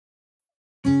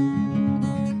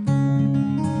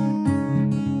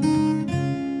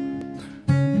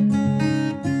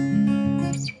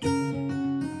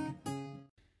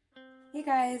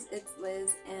guys, it's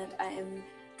Liz and I am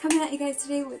coming at you guys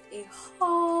today with a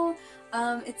haul.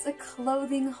 It's a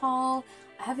clothing haul.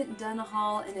 I haven't done a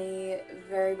haul in a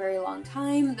very long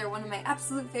time. They're one of my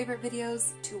absolute favorite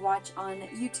videos to watch on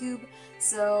YouTube,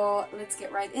 so let's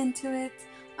get right into it.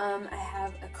 I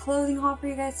have a clothing haul for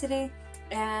you guys today,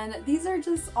 and these are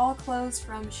just all clothes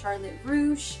from Charlotte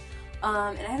Russe.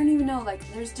 And I don't even know, like,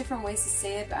 there's different ways to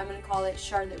say it, but I'm gonna call it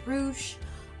Charlotte Russe.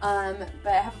 But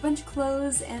I have a bunch of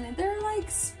clothes, and they're like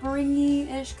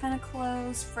springy-ish kind of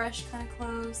clothes, fresh kind of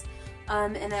clothes.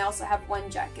 And I also have one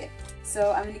jacket.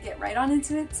 So I'm gonna get right on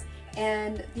into it.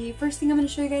 And the first thing I'm gonna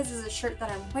show you guys is a shirt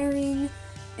that I'm wearing,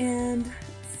 and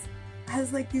it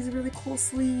has like these really cool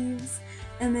sleeves.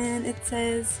 And then it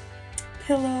says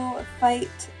Pillow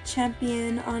Fight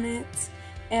Champion on it,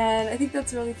 and I think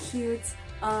that's really cute.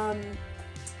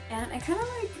 And I kind of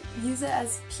like use it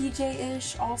as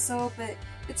PJ-ish also, but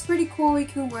it's pretty cool. You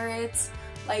can wear it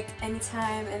like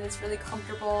anytime, and it's really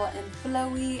comfortable and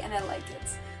flowy, and I like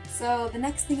it. So the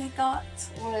next thing I got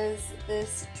was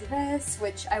this dress,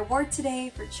 which I wore today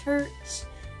for church,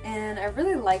 and I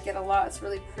really like it a lot. It's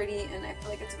really pretty, and I feel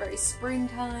like it's very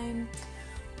springtime.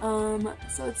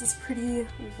 So it's this pretty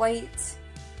white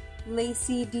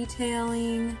lacy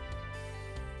detailing,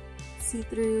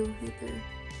 see-through right there.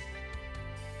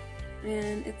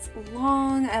 And it's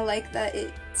long. I like that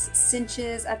it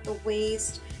cinches at the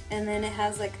waist, and then it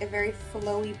has like a very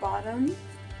flowy bottom,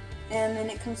 and then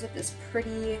it comes with this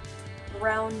pretty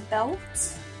brown belt,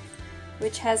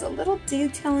 which has a little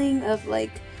detailing of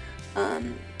like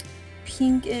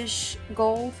pinkish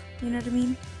gold, you know what I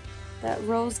mean, that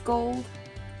rose gold,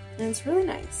 and it's really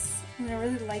nice, and I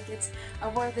really like it. I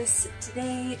wore this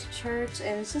today to church,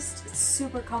 and it's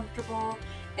super comfortable,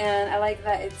 and I like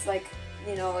that it's like,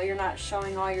 you know, you're not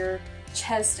showing all your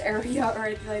chest area or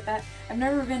anything like that. I've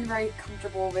never been very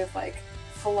comfortable with like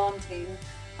flaunting,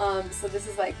 so this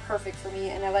is like perfect for me.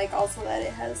 And I like also that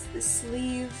it has this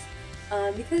sleeve,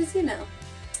 because you know,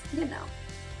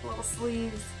 little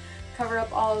sleeves cover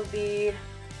up all of the,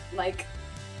 like,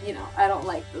 you know, I don't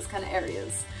like those kind of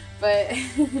areas, but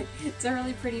it's a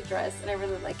really pretty dress, and I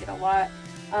really like it a lot.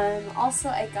 Also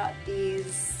I got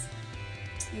these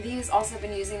also I've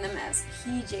been using them as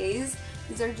PJs.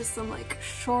 These are just some like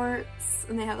shorts,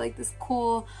 and they have like this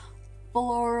cool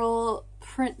floral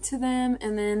print to them,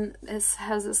 and then this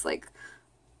has this like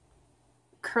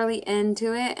curly end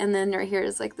to it, and then right here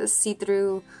is like this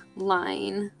see-through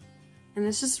line, and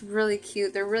it's just really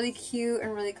cute. They're really cute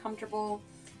and really comfortable,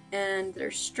 and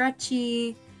they're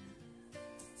stretchy,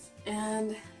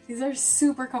 and these are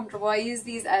super comfortable. I used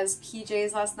these as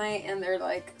PJs last night, and they're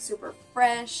like super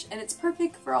fresh, and it's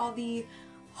perfect for all the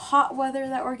hot weather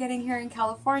that we're getting here in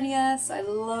California, so I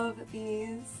love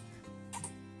these.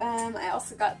 I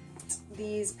also got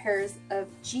these pairs of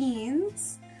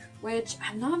jeans, which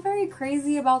I'm not very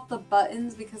crazy about the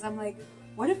buttons, because I'm like,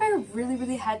 what if I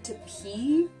really had to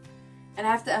pee and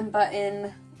I have to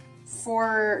unbutton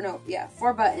four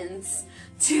buttons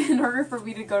in order for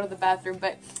me to go to the bathroom.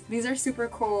 But these are super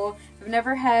cool. I've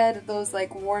never had those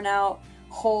like worn out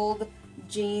hold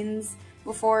jeans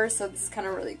before, so this is kind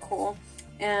of really cool.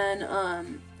 And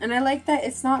I like that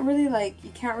it's not really like, you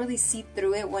can't really see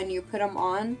through it when you put them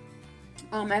on.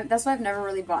 That's why I've never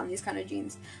really bought these kind of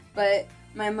jeans. But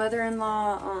my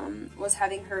mother-in-law was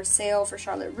having her sale for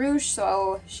Charlotte Russe,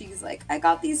 so she's like, I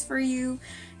got these for you,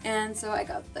 and so I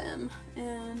got them.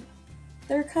 And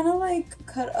they're kind of like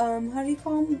how do you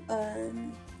call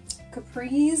them?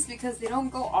 Capris, because they don't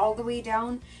go all the way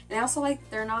down, and I also like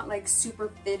they're not like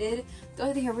super fitted. The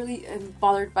only thing I really am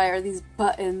bothered by are these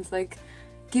buttons. Like,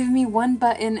 give me one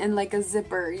button and like a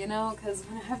zipper, you know, because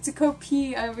when I have to go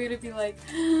pee, I'm gonna be like,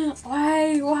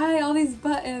 why all these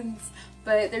buttons?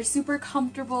 But they're super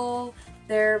comfortable.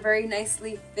 They're very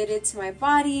nicely fitted to my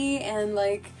body, and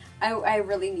like I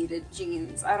really needed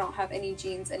jeans. I don't have any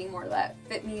jeans anymore that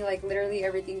fit me. Like, literally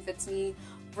everything fits me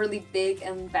really big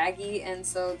and baggy, and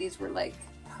so these were like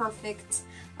perfect.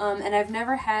 And I've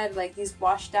never had like these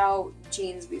washed out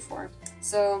jeans before.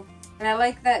 So, and I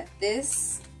like that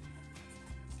this,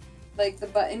 like the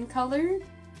button color,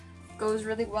 goes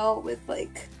really well with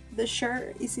like the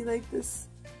shirt. You see, like this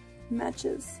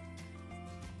matches.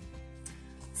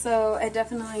 So I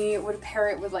definitely would pair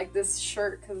it with like this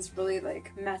shirt, because it's really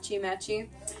like matchy.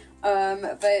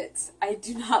 But I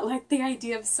do not like the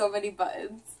idea of so many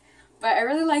buttons. But I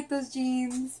really like those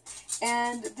jeans.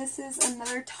 And this is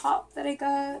another top that I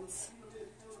got.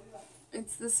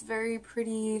 It's this very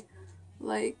pretty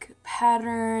like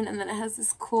pattern, and then it has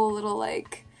this cool little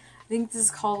like, I think this is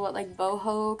called what, like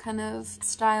boho kind of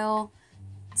style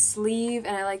sleeve,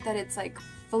 and I like that it's like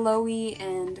flowy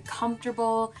and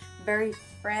comfortable, very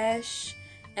fresh,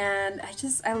 and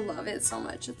I love it so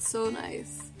much. It's so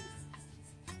nice.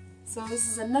 So this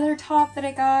is another top that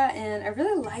I got, and I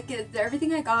really like it.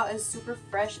 Everything I got is super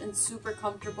fresh and super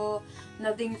comfortable.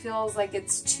 Nothing feels like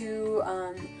it's too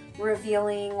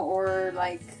revealing, or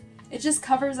like, it just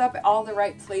covers up all the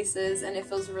right places, and it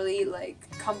feels really like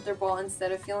comfortable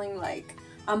instead of feeling like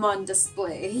I'm on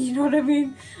display, you know what I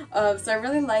mean? So I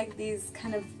really like these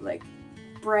kind of like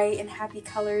bright and happy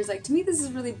colors. Like, to me this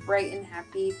is really bright and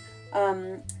happy.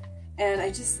 And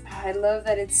I love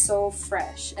that it's so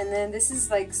fresh. And then this is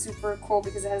like super cool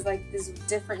because it has like this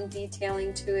different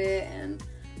detailing to it, and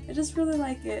I just really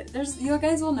like it. You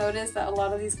guys will notice that a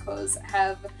lot of these clothes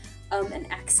have an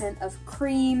accent of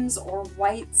creams or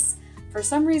whites. For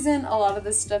some reason, a lot of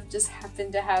this stuff just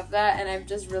happened to have that, and I'm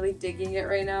just really digging it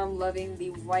right now. I'm loving the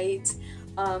white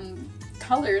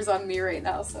colors on me right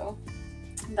now, so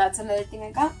that's another thing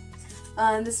I got.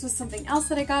 This was something else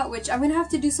that I got, which I'm gonna have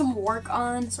to do some work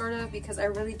on, sort of, because I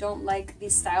really don't like the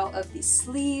style of these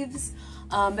sleeves,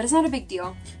 but it's not a big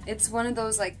deal. It's one of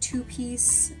those like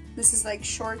two-piece, this is like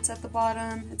shorts at the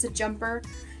bottom, it's a jumper,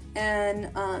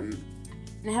 and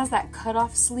it has that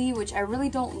cut-off sleeve, which I really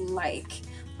don't like,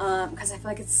 because I feel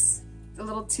like it's a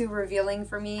little too revealing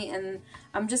for me, and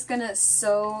I'm just gonna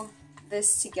sew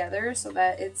this together so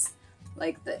that it's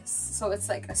like this. So it's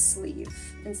like a sleeve.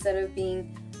 Instead of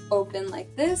being open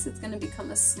like this, it's gonna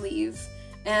become a sleeve.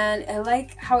 And I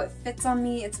like how it fits on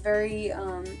me. It's very,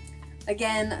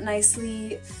 again,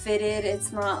 nicely fitted.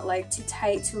 It's not like too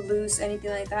tight, too loose, anything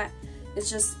like that.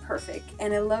 It's just perfect.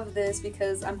 And I love this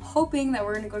because I'm hoping that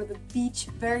we're gonna go to the beach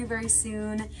very, very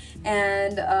soon.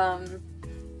 And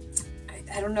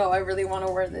I don't know, I really want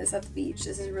to wear this at the beach.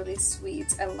 This is really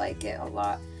sweet. I like it a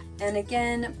lot. And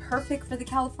again, perfect for the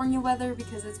California weather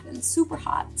because it's been super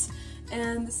hot.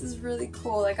 And this is really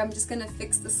cool. Like, I'm just gonna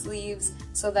fix the sleeves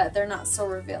so that they're not so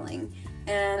revealing.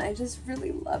 And I just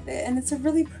really love it. And it's a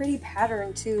really pretty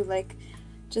pattern too. Like,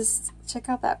 just check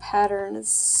out that pattern.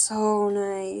 It's so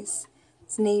nice.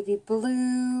 It's navy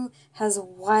blue, has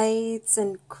whites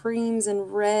and creams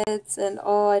and reds, and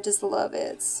oh, I just love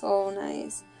it. It's so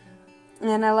nice.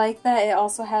 And I like that it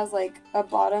also has like a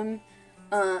bottom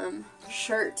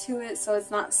shirt to it, so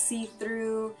it's not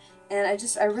see-through, and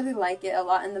I really like it a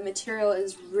lot. And the material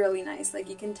is really nice. Like,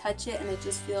 you can touch it and it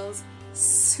just feels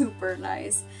super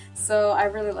nice. So I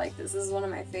really like this. This is one of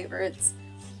my favorites.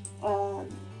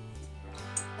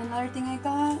 Another thing I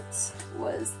got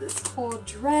was this whole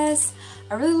dress.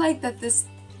 I really like that this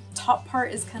top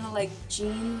part is kind of like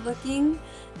jean looking,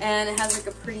 and it has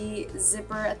like a pretty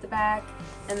zipper at the back,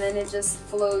 and then it just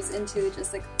flows into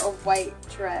just like a white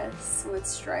dress with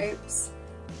stripes.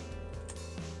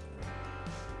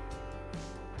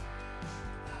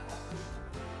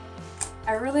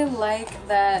 I really like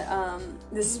that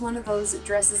this is one of those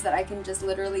dresses that I can just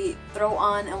literally throw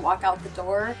on and walk out the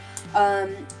door.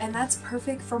 And that's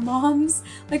perfect for moms.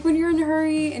 Like, when you're in a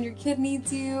hurry and your kid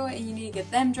needs you and you need to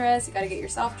get them dressed, you gotta get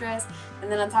yourself dressed,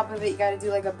 and then on top of it you gotta do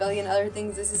like a billion other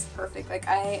things. This is perfect. Like,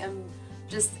 I am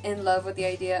just in love with the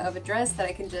idea of a dress that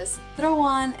I can just throw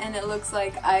on and it looks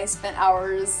like I spent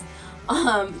hours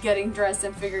getting dressed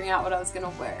and figuring out what I was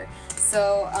gonna wear.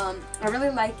 So I really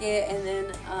like it. And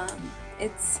then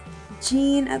it's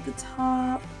jean at the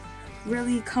top,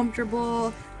 really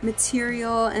comfortable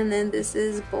material, and then this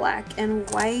is black and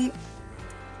white,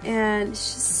 and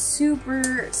it's just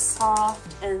super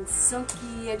soft and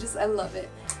silky. I love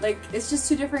it. Like, it's just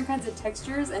two different kinds of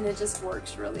textures, and it just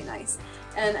works really nice.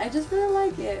 And I just really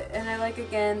like it. And I like,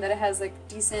 again, that it has like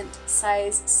decent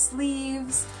size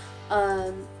sleeves,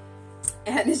 and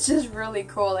it's just really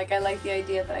cool. Like, I like the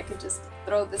idea that I could just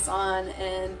throw this on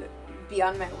and be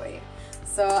on my way.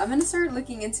 So I'm gonna start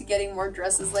looking into getting more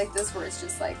dresses like this, where it's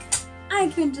just like, I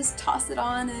can just toss it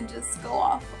on and just go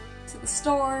off to the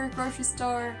store, grocery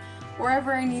store,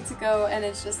 wherever I need to go, and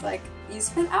it's just like, you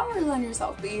spend hours on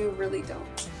yourself, but you really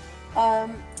don't.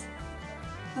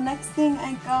 The next thing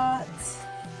I got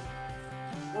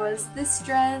was this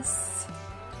dress,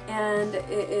 and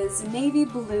it is navy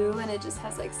blue, and it just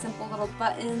has like simple little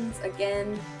buttons.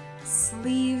 Again,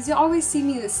 sleeves. You always see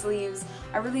me with sleeves.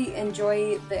 I really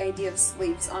enjoy the idea of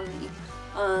sleeves on me.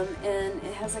 And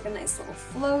it has like a nice little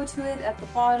flow to it at the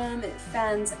bottom. It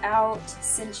fans out,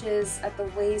 cinches at the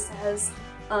waist. It has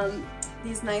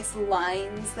these nice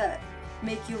lines that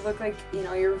make you look like, you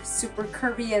know, you're super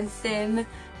curvy and thin. You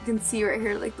can see right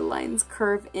here, like, the lines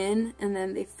curve in and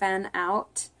then they fan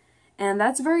out. And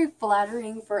that's very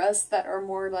flattering for us that are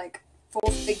more like full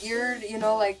figured, you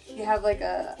know, like you have like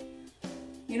a,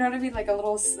 you know what I mean, like a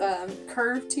little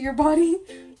curve to your body.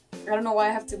 I don't know why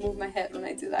I have to move my head when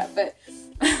I do that, but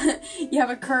you have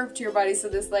a curve to your body, so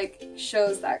this like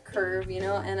shows that curve, you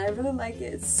know, and I really like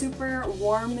it. It's super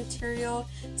warm material,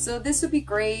 so this would be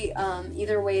great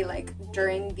either way, like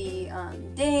during the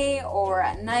day or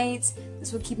at night.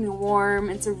 This will keep me warm.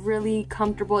 It's a really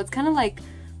comfortable, it's kind of like,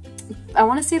 I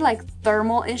want to say like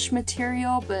thermal-ish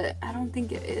material, but I don't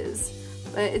think it is,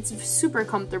 but it's super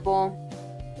comfortable.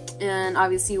 And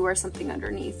obviously you wear something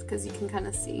underneath because you can kind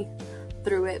of see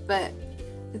through it, but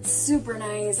it's super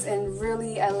nice, and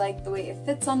really I like the way it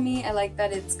fits on me. I like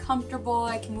that it's comfortable,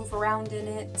 I can move around in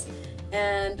it,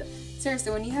 and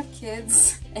seriously, when you have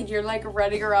kids and you're like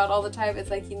running around all the time, it's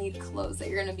like you need clothes that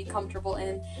you're gonna be comfortable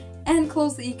in and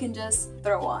clothes that you can just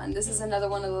throw on. This is another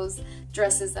one of those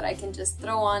dresses that I can just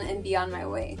throw on and be on my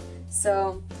way.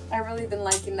 So I've really been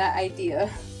liking that idea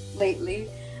lately.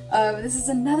 This is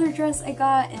another dress I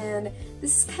got, and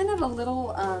this is kind of a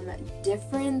little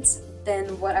different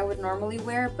than what I would normally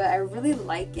wear, but I really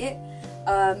like it.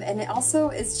 And it also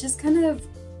is just kind of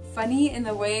funny in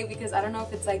the way, because I don't know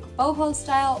if it's like boho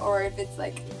style or if it's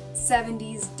like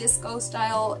 70s disco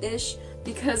style-ish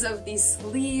because of these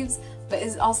sleeves, but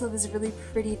it's also this really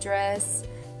pretty dress,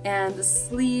 and the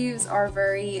sleeves are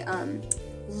very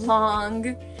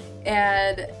long,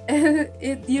 and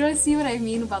you don't see what I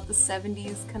mean about the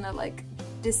 70s kind of like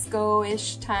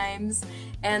disco-ish times.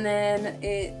 And then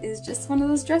it is just one of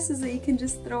those dresses that you can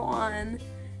just throw on,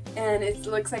 and it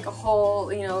looks like a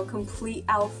whole, you know, complete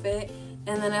outfit.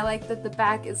 And then I like that the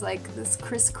back is like this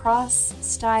crisscross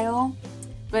style,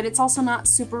 but it's also not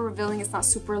super revealing, it's not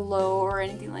super low or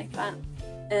anything like that.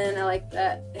 And I like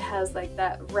that it has like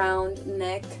that round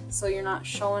neck, so you're not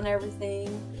showing everything.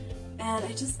 And I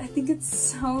think it's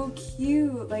so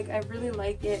cute, like I really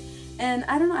like it. And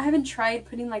I don't know, I haven't tried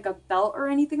putting like a belt or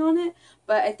anything on it,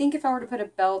 but I think if I were to put a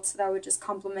belt, that would just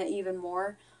complement even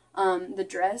more the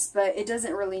dress, but it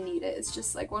doesn't really need it. It's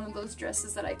just like one of those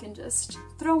dresses that I can just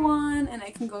throw on, and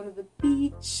I can go to the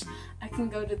beach, I can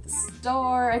go to the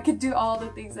store, I could do all the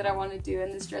things that I want to do,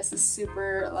 and this dress is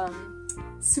super,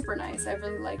 super nice. I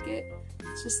really like it.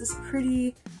 It's just this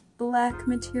pretty black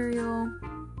material.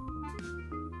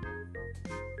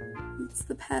 It's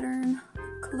the pattern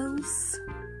close.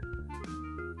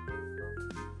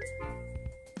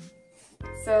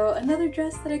 So another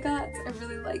dress that I got, I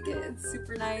really like it. It's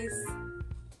super nice.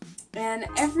 And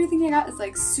everything I got is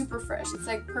like super fresh. It's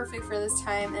like perfect for this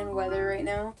time and weather right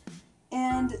now.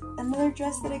 And another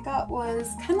dress that I got was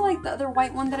kind of like the other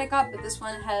white one that I got, but this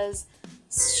one has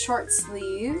short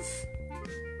sleeve.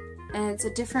 And it's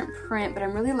a different print, but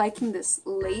I'm really liking this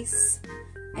lace.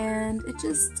 And it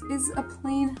just is a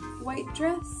plain white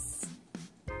dress.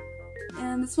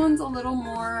 And this one's a little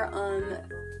more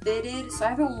fitted, so I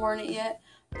haven't worn it yet,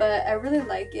 but I really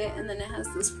like it. And then it has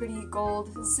this pretty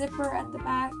gold zipper at the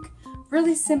back.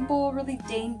 Really simple, really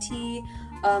dainty.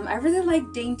 I really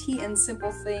like dainty and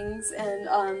simple things, and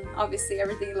obviously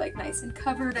everything like nice and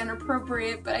covered and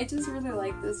appropriate, but I just really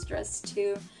like this dress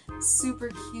too. Super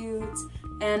cute.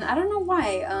 And I don't know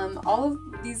why, all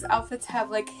of these outfits have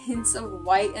like hints of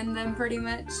white in them pretty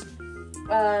much,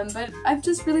 but I'm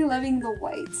just really loving the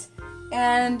white.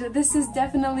 And this is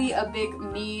definitely a big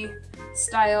me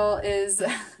style, is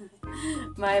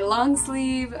my long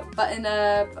sleeve button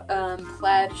up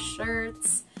plaid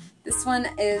shirts. This one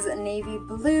is navy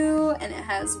blue, and it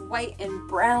has white and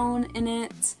brown in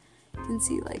it. You can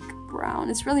see like brown.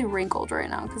 It's really wrinkled right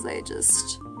now because I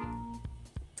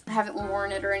haven't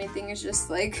worn it or anything. It's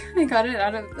just like I got it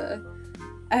out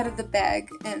of the bag,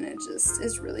 and it just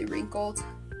is really wrinkled.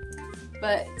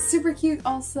 But super cute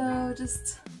also.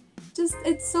 Just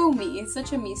it's so me. It's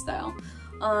such a me style.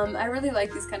 I really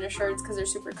like these kind of shirts because they're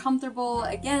super comfortable.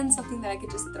 Again, something that I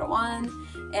could just throw on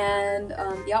and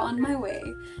be out on my way.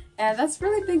 And that's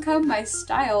really become my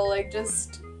style. Like,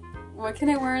 just what can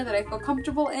I wear that I feel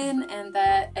comfortable in and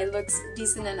that it looks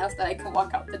decent enough that I can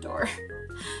walk out the door.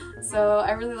 So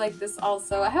I really like this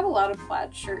also. I have a lot of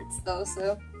plaid shirts though,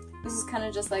 so this is kind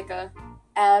of just like a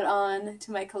add-on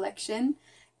to my collection.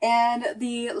 And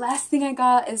the last thing I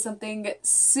got is something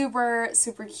super,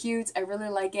 super cute. I really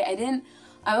like it.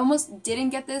 I almost didn't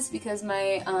get this because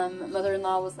my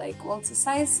mother-in-law was like, well, it's a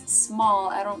size small.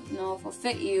 I don't know if it'll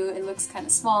fit you. It looks kind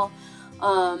of small.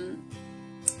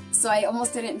 So I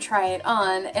almost didn't try it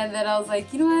on. And then I was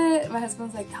like, you know what? My husband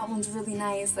was like, that one's really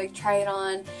nice. Like, try it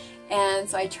on. And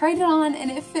so I tried it on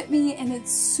and it fit me, and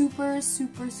it's super,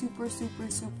 super, super, super,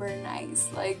 super nice.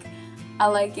 Like, I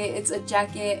like it. It's a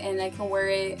jacket and I can wear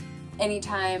it any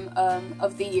time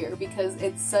of the year because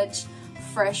it's such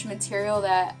fresh material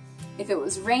that if it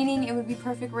was raining, it would be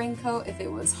perfect raincoat. If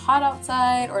it was hot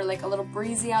outside or like a little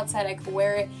breezy outside, I could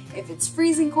wear it. If it's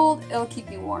freezing cold, it'll keep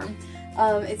me warm.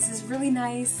 It's this really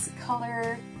nice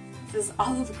color. It's this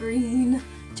olive green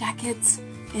jacket,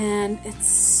 and it's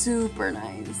super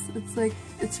nice. It's like,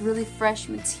 it's really fresh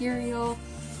material.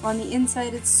 On the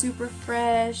inside it's super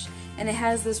fresh, and it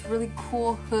has this really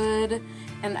cool hood.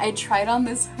 And I tried on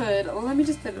this hood. Oh, let me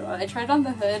just put it on. I tried on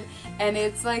the hood, and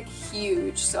it's like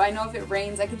huge. So I know if it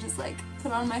rains, I can just like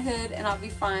put on my hood and I'll be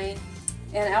fine.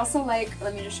 And I also like,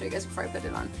 let me just show you guys before I put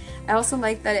it on. I also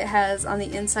like that it has on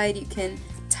the inside, you can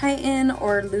tighten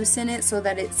or loosen it so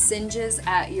that it cinches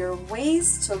at your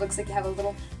waist. So it looks like you have a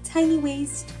little tiny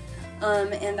waist.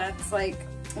 And that's like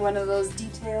one of those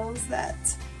details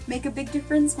that make a big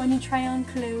difference when you try on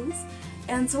clothes.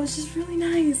 And so it's just really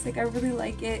nice. Like, I really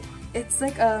like it. It's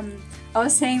like, I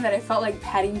was saying that I felt like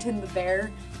Paddington the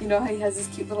bear. You know how he has this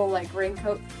cute little like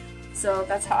raincoat? So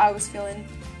that's how I was feeling.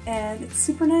 And it's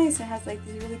super nice. It has like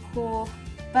these really cool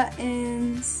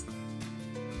buttons.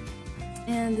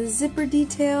 And the zipper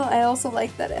detail, I also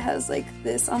like that it has like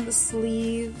this on the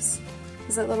sleeves.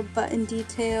 There's that little button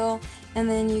detail. And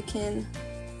then you can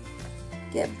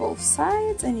get both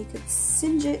sides, and you could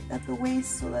cinch it at the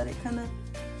waist so that it kind of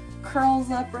curls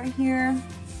up right here.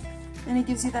 And it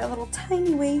gives you that little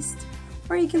tiny waist,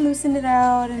 or you can loosen it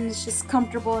out and it's just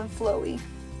comfortable and flowy.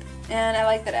 And I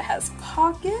like that it has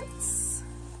pockets.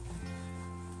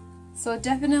 So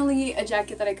definitely a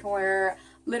jacket that I can wear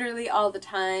literally all the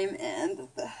time. And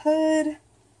the hood,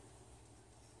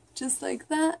 just like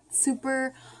that,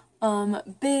 super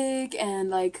big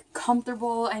and like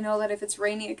comfortable. I know that if it's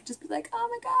raining, it could just be like, oh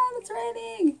my god, it's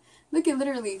raining. Look, it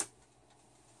literally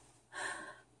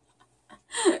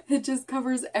it just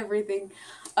covers everything.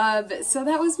 So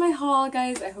that was my haul,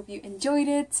 guys. I hope you enjoyed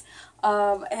it.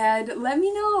 And let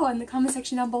me know in the comment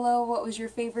section down below what was your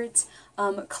favorite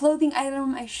clothing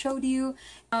item I showed you.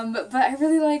 But I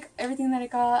really like everything that I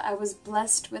got. I was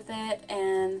blessed with it,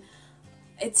 and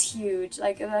it's huge.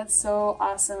 Like, that's so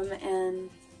awesome, and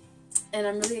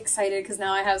I'm really excited because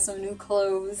now I have some new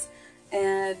clothes,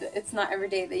 and it's not every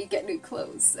day that you get new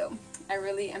clothes. So I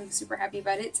really am super happy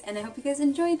about it, and I hope you guys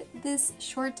enjoyed this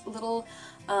short little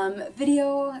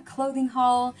video clothing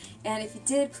haul. And if you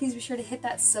did, please be sure to hit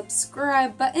that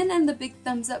subscribe button and the big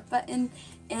thumbs up button.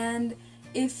 And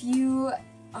if you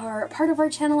are part of our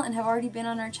channel and have already been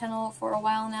on our channel for a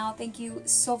while now, thank you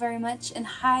so very much, and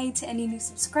hi to any new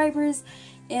subscribers.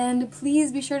 And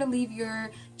please be sure to leave your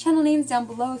channel names down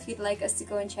below if you'd like us to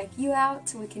go and check you out,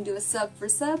 so we can do a sub for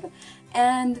sub.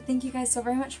 And thank you guys so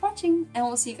very much for watching, and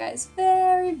we'll see you guys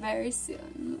very, very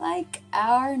soon, like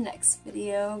our next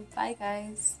video. Bye,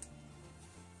 guys.